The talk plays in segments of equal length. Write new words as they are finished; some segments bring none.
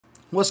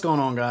What's going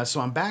on, guys? So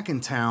I'm back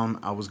in town.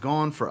 I was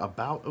gone for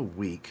about a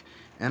week,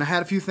 and I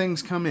had a few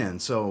things come in.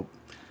 So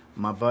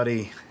my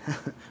buddy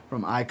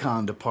from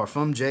Icon de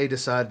Parfum, Jay,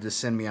 decided to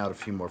send me out a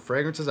few more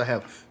fragrances. I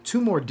have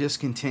two more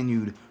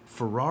discontinued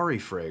Ferrari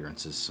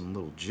fragrances, some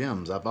little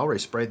gems. I've already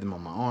sprayed them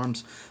on my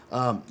arms.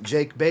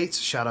 Jake Bates,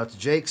 shout out to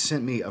Jake,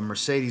 sent me a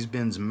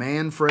Mercedes-Benz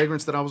Man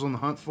fragrance that I was on the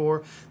hunt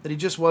for that he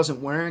just wasn't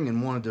wearing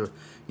and wanted to,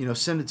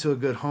 send it to a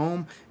good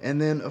home.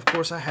 And then, of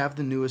course, I have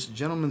the newest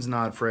Gentleman's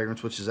Nod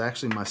fragrance, which is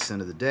actually my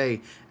scent of the day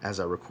as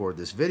I record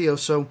this video.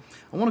 So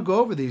I want to go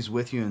over these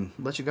with you and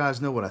let you guys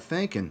know what I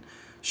think. And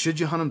should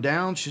you hunt them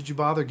down? Should you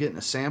bother getting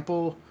a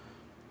sample?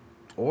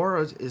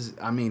 Or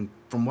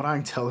from what I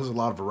can tell, there's a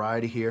lot of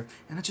variety here,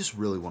 and I just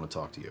really want to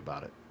talk to you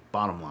about it.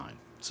 Bottom line.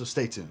 So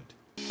stay tuned.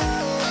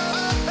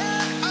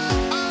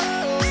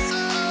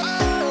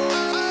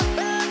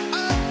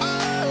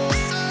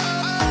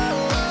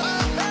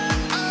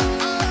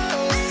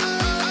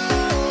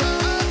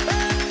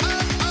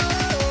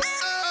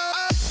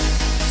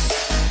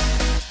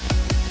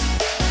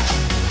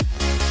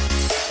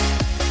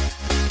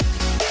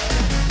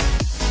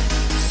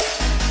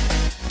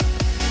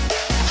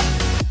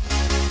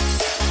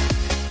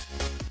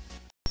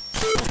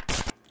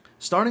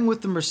 Starting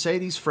with the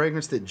Mercedes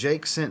fragrance that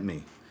Jake sent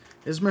me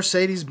is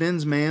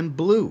Mercedes-Benz Man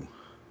Blue,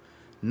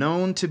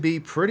 known to be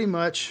pretty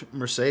much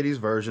Mercedes'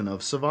 version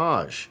of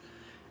Sauvage.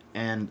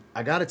 And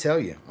I gotta tell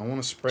you, I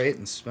want to spray it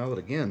and smell it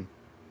again,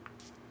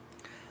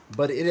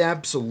 but it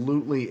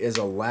absolutely is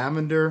a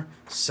lavender,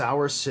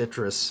 sour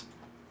citrus,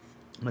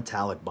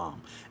 metallic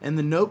bomb. And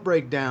the note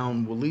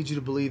breakdown will lead you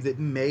to believe that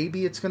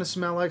maybe it's going to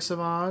smell like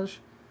Sauvage,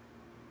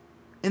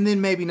 and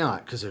then maybe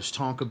not, because there's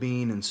tonka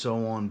bean and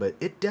so on, but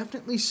it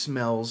definitely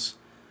smells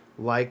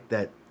like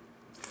that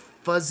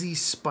fuzzy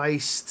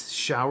spiced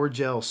shower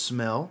gel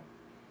smell.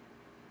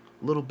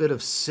 A little bit of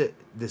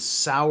this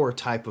sour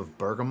type of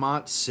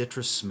bergamot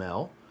citrus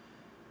smell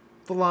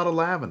with a lot of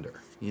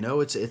lavender.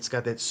 It's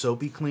got that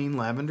soapy clean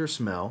lavender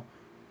smell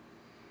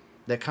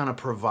that kind of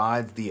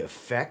provides the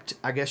effect,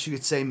 I guess you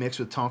could say, mixed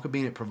with tonka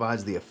bean. It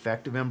provides the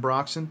effect of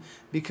ambroxan,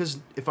 because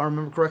if I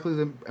remember correctly,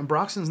 the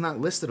ambroxan is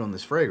not listed on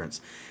this fragrance.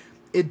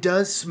 It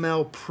does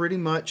smell pretty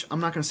much,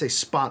 I'm not going to say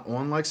spot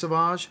on like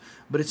Sauvage,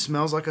 but it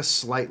smells like a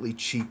slightly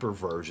cheaper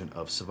version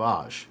of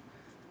Sauvage,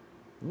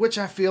 which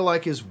I feel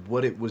like is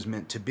what it was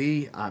meant to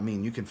be. I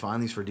mean, you can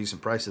find these for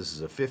decent prices. This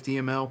is a 50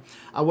 ml.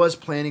 I was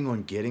planning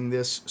on getting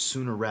this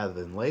sooner rather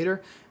than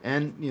later,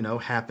 and,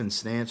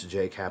 happenstance,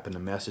 Jake happened to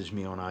message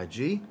me on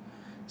IG,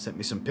 sent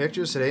me some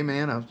pictures, said, hey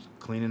man, I was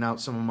cleaning out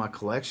some of my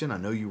collection. I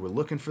know you were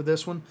looking for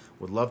this one.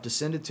 Would love to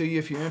send it to you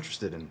if you're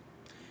interested. And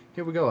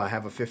here we go. I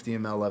have a 50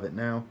 ml of it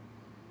now.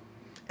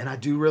 And I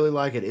do really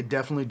like it. It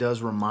definitely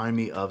does remind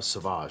me of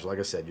Sauvage. Like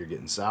I said, you're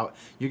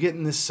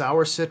getting this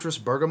sour citrus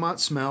bergamot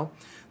smell,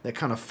 that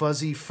kind of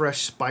fuzzy,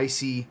 fresh,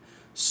 spicy,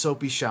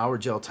 soapy shower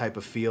gel type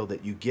of feel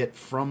that you get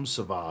from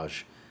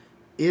Sauvage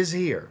is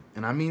here.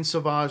 And I mean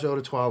Sauvage Eau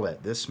de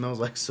Toilette. This smells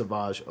like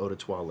Sauvage Eau de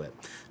Toilette.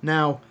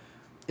 Now,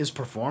 is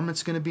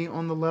performance going to be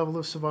on the level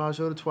of Sauvage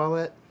Eau de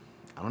Toilette?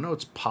 I don't know.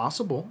 It's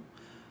possible.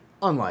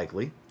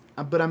 Unlikely.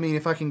 But I mean,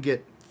 if I can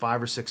get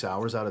 5 or 6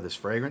 hours out of this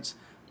fragrance,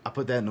 I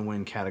put that in the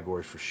win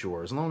category for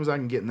sure. As long as I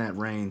can get in that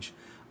range,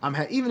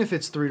 even if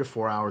it's 3 to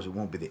 4 hours, it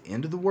won't be the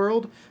end of the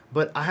world.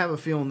 But I have a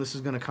feeling this is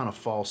going to kind of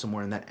fall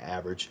somewhere in that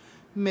average,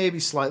 maybe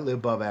slightly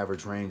above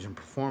average range in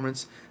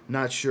performance.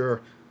 Not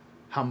sure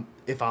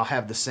if I'll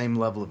have the same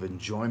level of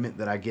enjoyment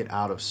that I get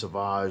out of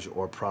Sauvage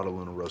or Prada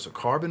Luna Rosa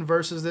Carbon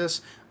versus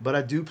this, but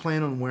I do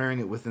plan on wearing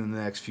it within the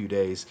next few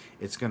days.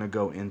 It's going to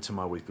go into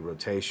my weekly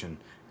rotation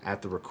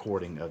at the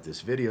recording of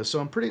this video. So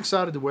I'm pretty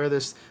excited to wear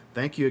this.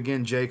 Thank you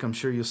again, Jake. I'm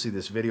sure you'll see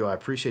this video. I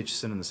appreciate you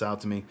sending this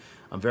out to me.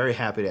 I'm very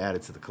happy to add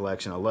it to the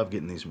collection. I love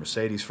getting these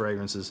Mercedes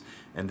fragrances,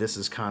 and this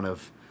is kind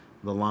of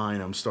the line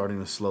I'm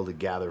starting to slowly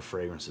gather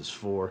fragrances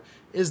for,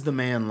 is the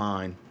Man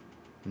line,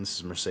 and this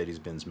is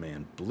Mercedes-Benz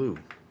Man Blue.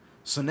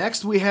 So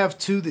next we have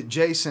two that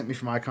Jay sent me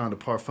from Icon de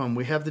Parfum.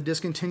 We have the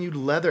discontinued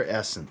Leather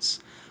Essence.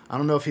 I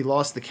don't know if he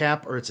lost the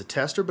cap or it's a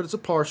tester, but it's a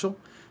partial.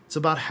 It's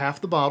about half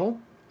the bottle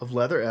of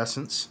Leather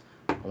Essence.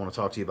 I want to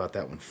talk to you about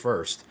that one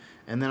first.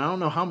 And then I don't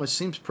know how much,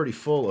 seems pretty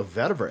full of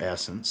Vetiver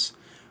Essence,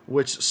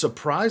 which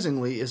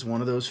surprisingly is one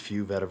of those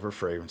few Vetiver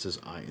fragrances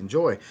I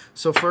enjoy.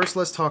 So first,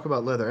 let's talk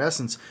about Leather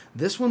Essence.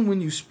 This one,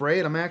 when you spray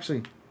it,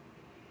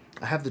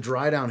 I have the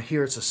dry down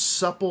here. It's a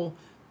supple,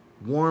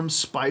 warm,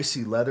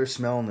 spicy leather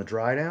smell in the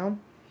dry down.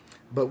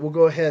 But we'll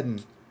go ahead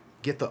and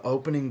get the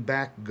opening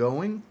back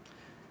going.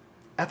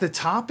 At the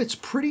top, it's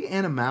pretty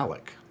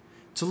animalic.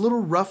 It's a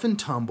little rough and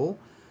tumble,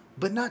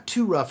 but not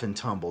too rough and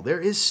tumble.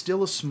 There is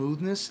still a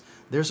smoothness.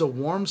 There's a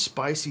warm,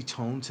 spicy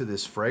tone to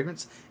this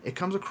fragrance. It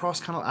comes across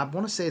kind of, I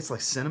want to say it's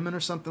like cinnamon or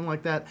something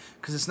like that,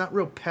 because it's not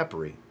real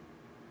peppery.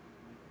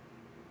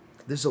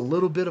 There's a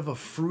little bit of a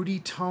fruity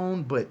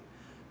tone, but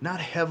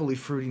not heavily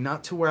fruity,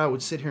 not to where I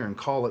would sit here and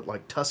call it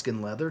like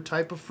Tuscan leather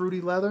type of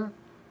fruity leather.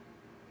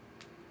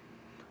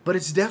 but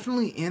it's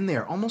definitely in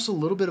there. Almost a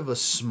little bit of a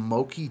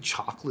smoky,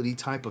 chocolatey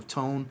type of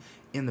tone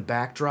in the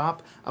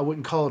backdrop. I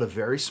wouldn't call it a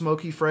very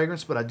smoky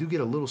fragrance, but I do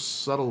get a little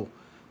subtle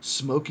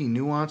smoky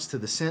nuance to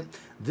the scent.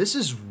 This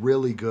is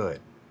really good.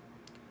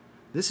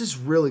 This is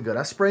really good.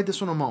 I sprayed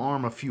this one on my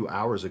arm a few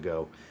hours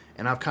ago,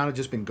 and I've kind of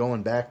just been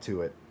going back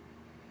to it.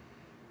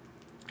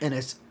 And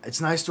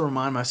it's nice to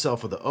remind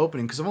myself of the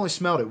opening, because I've only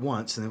smelled it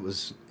once, and it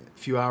was a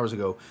few hours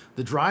ago.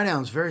 The dry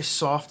down is very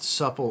soft,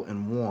 supple,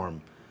 and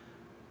warm.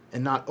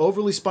 And not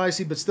overly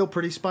spicy, but still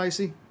pretty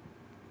spicy.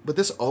 But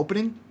this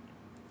opening,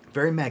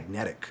 very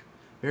magnetic,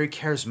 very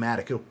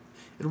charismatic. It'll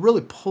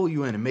really pull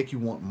you in and make you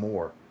want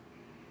more.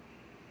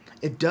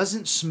 It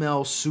doesn't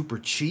smell super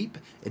cheap.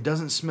 It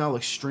doesn't smell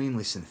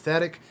extremely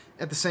synthetic.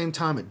 At the same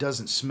time, it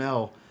doesn't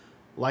smell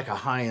like a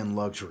high-end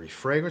luxury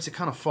fragrance. It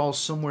kind of falls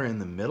somewhere in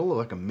the middle,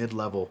 like a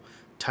mid-level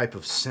type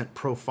of scent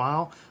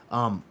profile.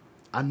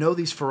 I know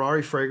these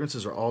Ferrari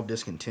fragrances are all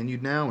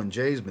discontinued now, and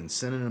Jay's been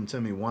sending them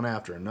to me one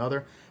after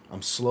another.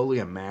 I'm slowly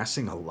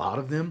amassing a lot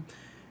of them.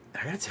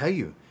 And I gotta tell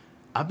you,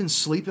 I've been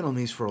sleeping on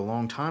these for a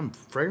long time.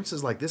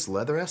 Fragrances like this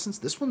leather essence,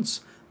 this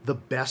one's the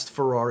best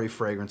Ferrari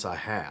fragrance I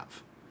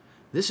have.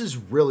 This is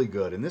really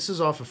good, and this is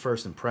off of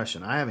first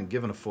impression. I haven't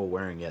given a full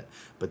wearing yet,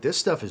 but this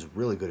stuff is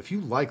really good. If you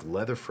like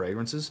leather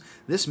fragrances,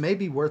 this may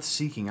be worth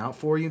seeking out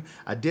for you.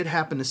 I did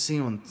happen to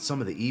see on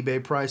some of the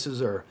eBay prices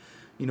are,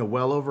 you know,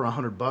 well over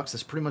 $100.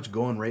 That's pretty much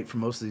going rate for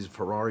most of these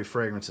Ferrari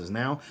fragrances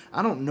now.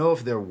 I don't know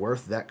if they're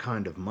worth that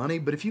kind of money,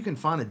 but if you can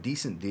find a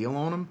decent deal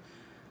on them,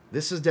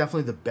 this is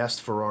definitely the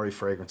best Ferrari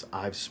fragrance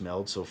I've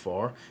smelled so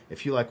far.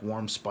 If you like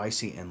warm,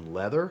 spicy, and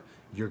leather,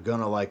 you're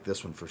gonna like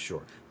this one for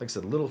sure. Like I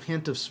said, a little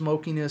hint of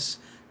smokiness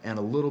and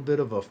a little bit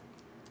of a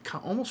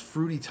almost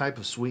fruity type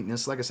of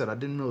sweetness. Like I said, I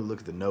didn't really look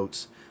at the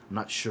notes. I'm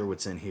not sure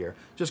what's in here.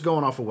 Just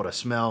going off of what I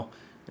smell,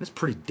 and it's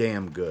pretty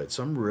damn good.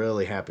 So I'm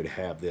really happy to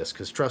have this,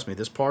 because trust me,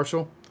 this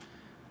partial,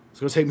 it's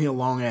gonna take me a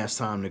long ass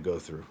time to go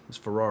through. This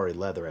Ferrari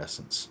leather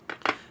essence.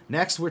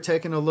 Next, we're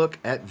taking a look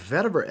at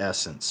Vetiver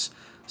essence.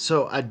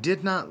 So I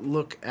did not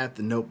look at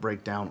the note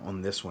breakdown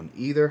on this one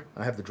either.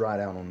 I have the dry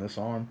down on this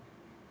arm.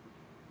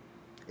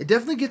 It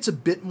definitely gets a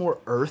bit more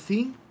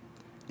earthy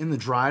in the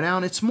dry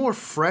down. It's more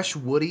fresh,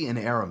 woody, and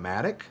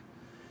aromatic.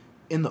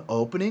 In the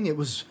opening, it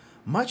was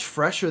much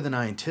fresher than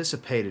I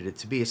anticipated it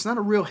to be. It's not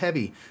a real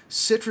heavy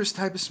citrus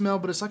type of smell,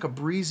 but it's like a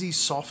breezy,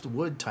 soft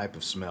wood type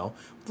of smell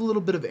with a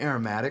little bit of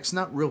aromatics.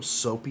 Not real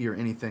soapy or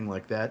anything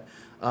like that.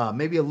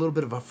 Maybe a little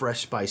bit of a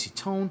fresh, spicy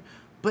tone,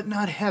 but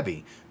not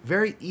heavy.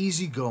 Very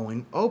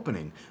easygoing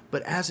opening.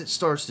 But as it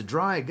starts to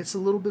dry, it gets a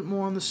little bit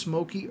more on the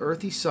smoky,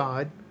 earthy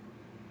side.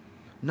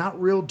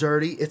 Not real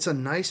dirty. It's a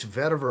nice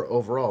vetiver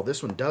overall.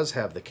 This one does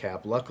have the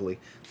cap, luckily.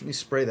 Let me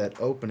spray that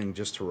opening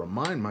just to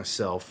remind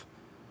myself.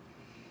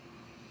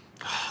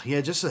 Yeah,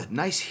 just a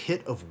nice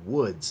hit of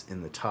woods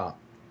in the top.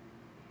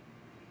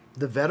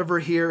 The vetiver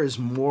here is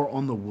more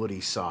on the woody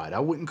side.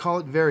 I wouldn't call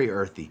it very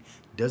earthy.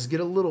 It does get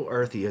a little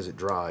earthy as it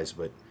dries,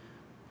 but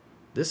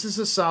this is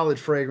a solid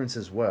fragrance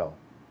as well.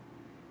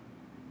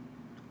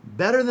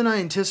 Better than I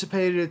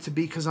anticipated it to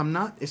be, because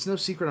it's no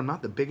secret, I'm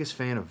not the biggest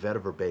fan of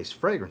vetiver-based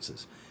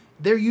fragrances.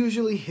 They're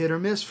usually hit or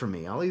miss for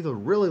me. I'll either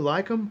really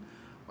like them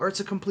or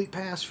it's a complete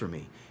pass for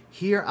me.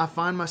 Here, I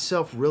find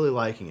myself really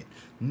liking it.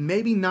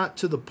 Maybe not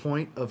to the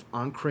point of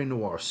Encre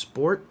Noir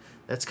Sport.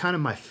 That's kind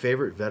of my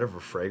favorite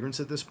vetiver fragrance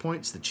at this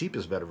point. It's the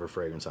cheapest vetiver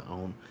fragrance I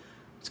own.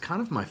 It's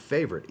kind of my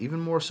favorite, even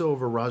more so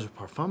over Roger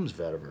Parfum's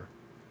vetiver.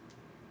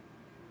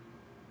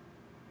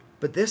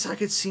 But this I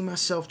could see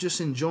myself just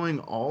enjoying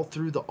all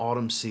through the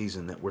autumn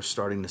season that we're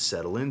starting to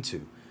settle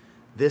into.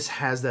 This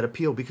has that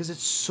appeal because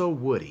it's so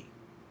woody.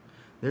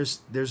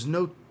 There's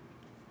no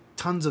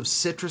tons of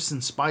citrus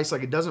and spice.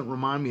 Like, it doesn't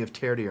remind me of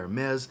Terre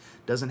d'Hermès.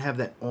 Doesn't have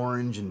that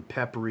orange and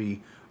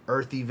peppery,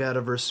 earthy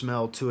vetiver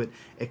smell to it.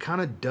 It kind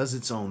of does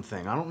its own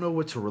thing. I don't know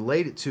what to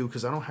relate it to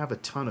because I don't have a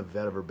ton of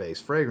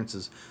vetiver-based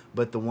fragrances.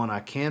 But the one I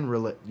can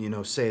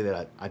say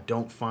that I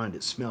don't find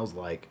it smells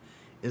like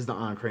is the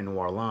Encre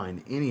Noir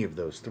line. Any of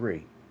those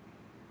three.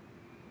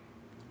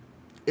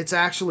 It's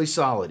actually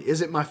solid.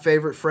 Is it my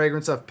favorite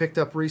fragrance I've picked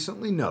up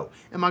recently? No.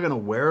 Am I going to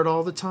wear it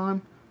all the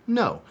time?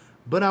 No.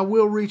 But I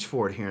will reach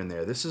for it here and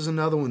there. This is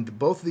another one.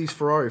 Both of these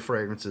Ferrari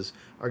fragrances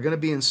are going to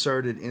be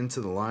inserted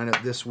into the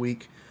lineup this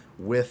week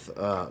with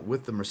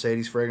the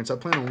Mercedes fragrance. I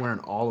plan on wearing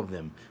all of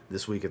them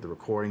this week at the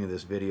recording of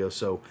this video.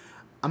 So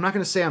I'm not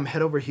going to say I'm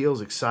head over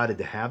heels excited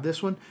to have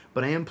this one,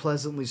 but I am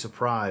pleasantly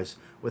surprised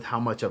with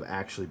how much I've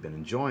actually been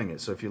enjoying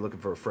it. So if you're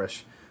looking for a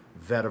fresh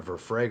vetiver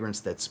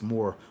fragrance that's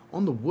more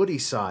on the woody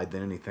side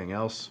than anything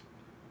else,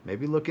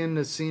 maybe look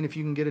into seeing if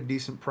you can get a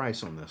decent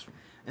price on this one.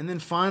 And then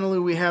finally,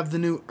 we have the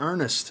new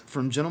Ernest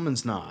from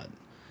Gentleman's Nod.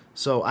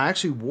 So I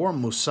actually wore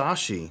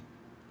Musashi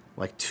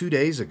like 2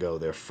 days ago,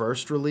 their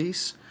first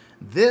release.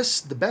 This,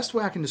 the best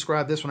way I can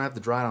describe this one, I have to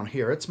dry it on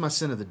here. It's my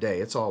scent of the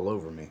day. It's all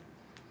over me.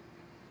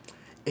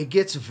 It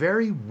gets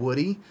very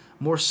woody,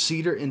 more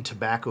cedar and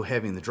tobacco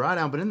heavy in the dry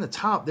down, but in the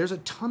top, there's a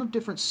ton of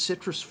different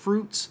citrus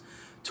fruits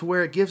to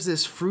where it gives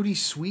this fruity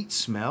sweet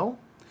smell.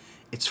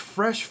 It's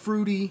fresh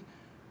fruity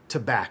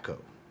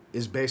tobacco.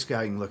 is basically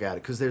how you can look at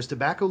it, because there's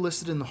tobacco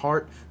listed in the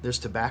heart, there's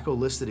tobacco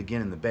listed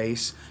again in the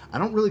base. I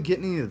don't really get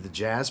any of the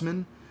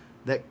jasmine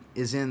that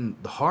is in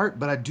the heart,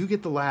 but I do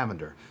get the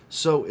lavender.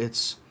 So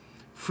it's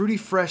fruity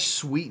fresh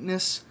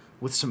sweetness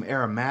with some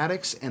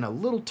aromatics and a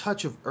little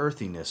touch of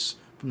earthiness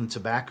from the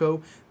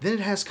tobacco. Then it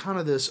has kind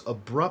of this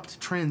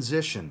abrupt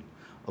transition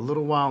a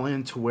little while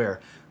into where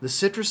the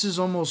citruses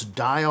almost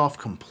die off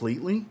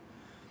completely,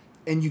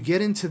 and you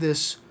get into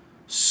this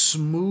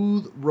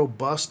smooth,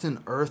 robust, and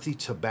earthy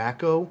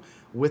tobacco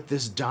with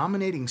this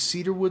dominating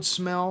cedarwood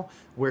smell,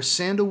 where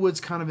sandalwood's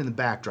kind of in the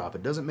backdrop.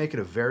 It doesn't make it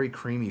a very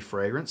creamy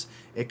fragrance.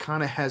 It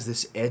kind of has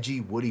this edgy,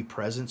 woody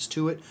presence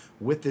to it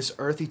with this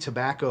earthy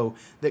tobacco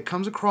that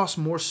comes across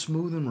more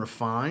smooth and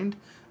refined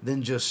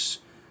than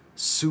just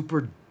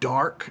super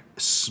dark,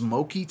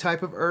 smoky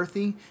type of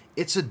earthy.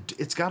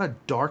 It's got a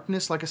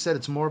darkness. Like I said,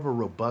 it's more of a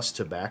robust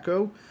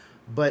tobacco,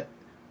 but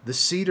the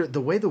cedar,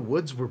 the way the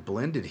woods were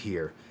blended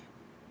here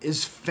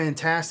is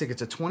fantastic.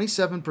 It's a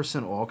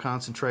 27% oil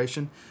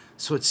concentration,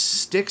 so it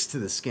sticks to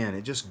the skin.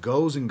 It just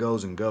goes and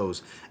goes and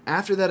goes.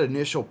 After that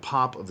initial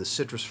pop of the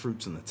citrus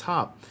fruits in the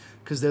top,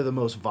 because they're the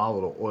most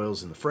volatile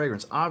oils in the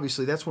fragrance,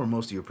 obviously that's where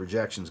most of your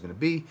projection is going to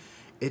be.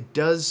 It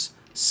does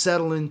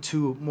settle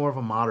into more of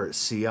a moderate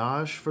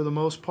sillage for the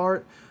most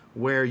part,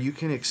 where you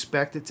can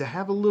expect it to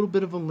have a little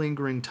bit of a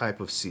lingering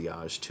type of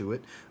sillage to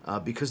it,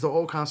 because the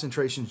oil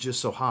concentration is just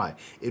so high.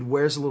 It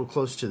wears a little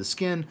closer to the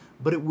skin,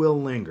 but it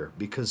will linger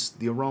because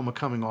the aroma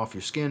coming off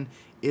your skin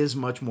is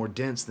much more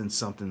dense than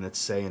something that's,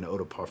 say, an eau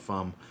de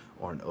parfum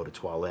or an eau de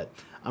toilette.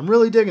 I'm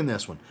really digging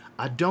this one.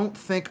 I don't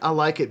think I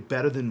like it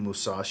better than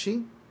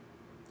Musashi.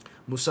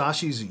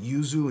 Musashi's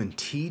yuzu and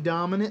tea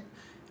dominant,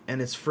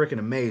 and it's freaking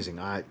amazing.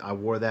 I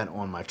wore that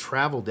on my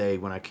travel day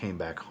when I came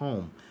back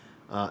home.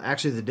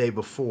 Actually, the day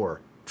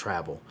before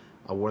travel.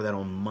 I wore that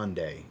on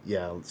Monday.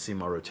 Yeah, let's see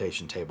my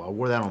rotation table. I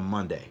wore that on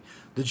Monday.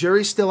 The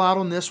jury's still out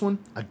on this one.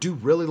 I do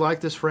really like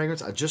this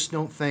fragrance. I just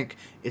don't think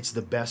it's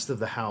the best of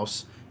the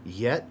house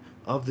yet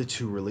of the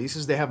two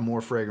releases. They have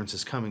more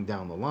fragrances coming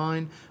down the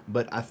line,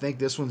 but I think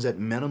this one's at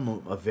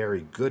minimum a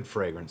very good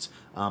fragrance.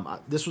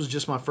 This was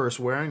just my first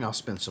wearing. I'll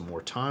spend some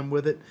more time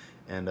with it,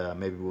 and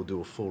maybe we'll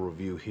do a full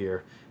review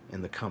here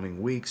in the coming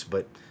weeks,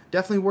 but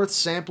definitely worth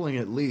sampling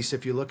at least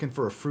if you're looking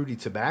for a fruity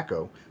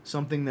tobacco,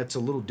 something that's a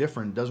little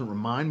different, doesn't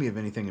remind me of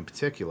anything in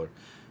particular.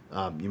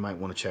 You might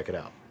want to check it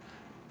out.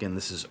 Again,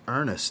 this is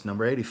Ernest,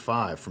 number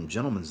 85 from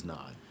Gentleman's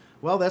Nod.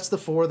 Well, that's the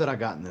 4 that I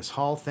got in this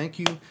haul. Thank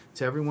you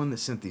to everyone that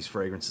sent these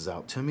fragrances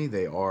out to me.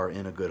 They are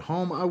in a good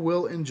home. I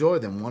will enjoy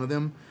them. One of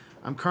them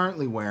I'm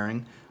currently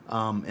wearing,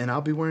 and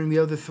I'll be wearing the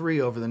other 3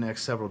 over the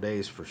next several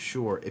days for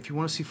sure. If you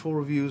want to see full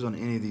reviews on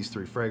any of these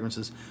 3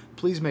 fragrances,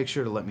 please make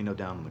sure to let me know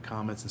down in the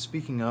comments. And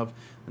speaking of,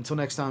 until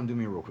next time, do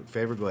me a real quick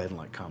favor. Go ahead and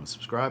like, comment,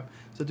 subscribe.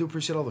 So I do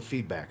appreciate all the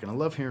feedback, and I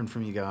love hearing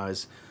from you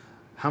guys.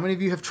 How many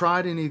of you have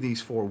tried any of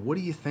these 4? What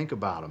do you think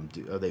about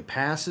them? Are they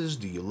passes?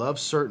 Do you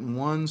love certain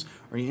ones?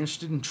 Are you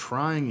interested in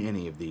trying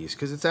any of these?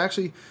 Because it's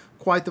actually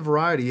quite the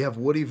variety. You have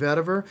woody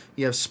vetiver,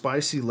 you have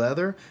spicy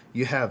leather,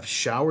 you have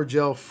shower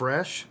gel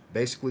fresh,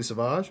 basically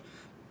Sauvage,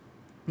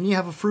 and you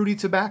have a fruity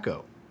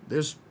tobacco.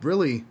 There's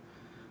really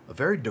a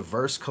very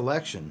diverse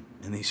collection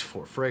in these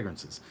 4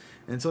 fragrances.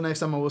 And until next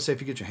time, I will say,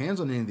 if you get your hands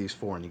on any of these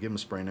 4 and you give them a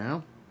spray now,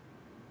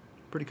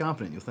 I'm pretty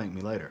confident you'll thank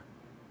me later.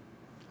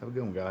 Have a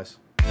good one, guys.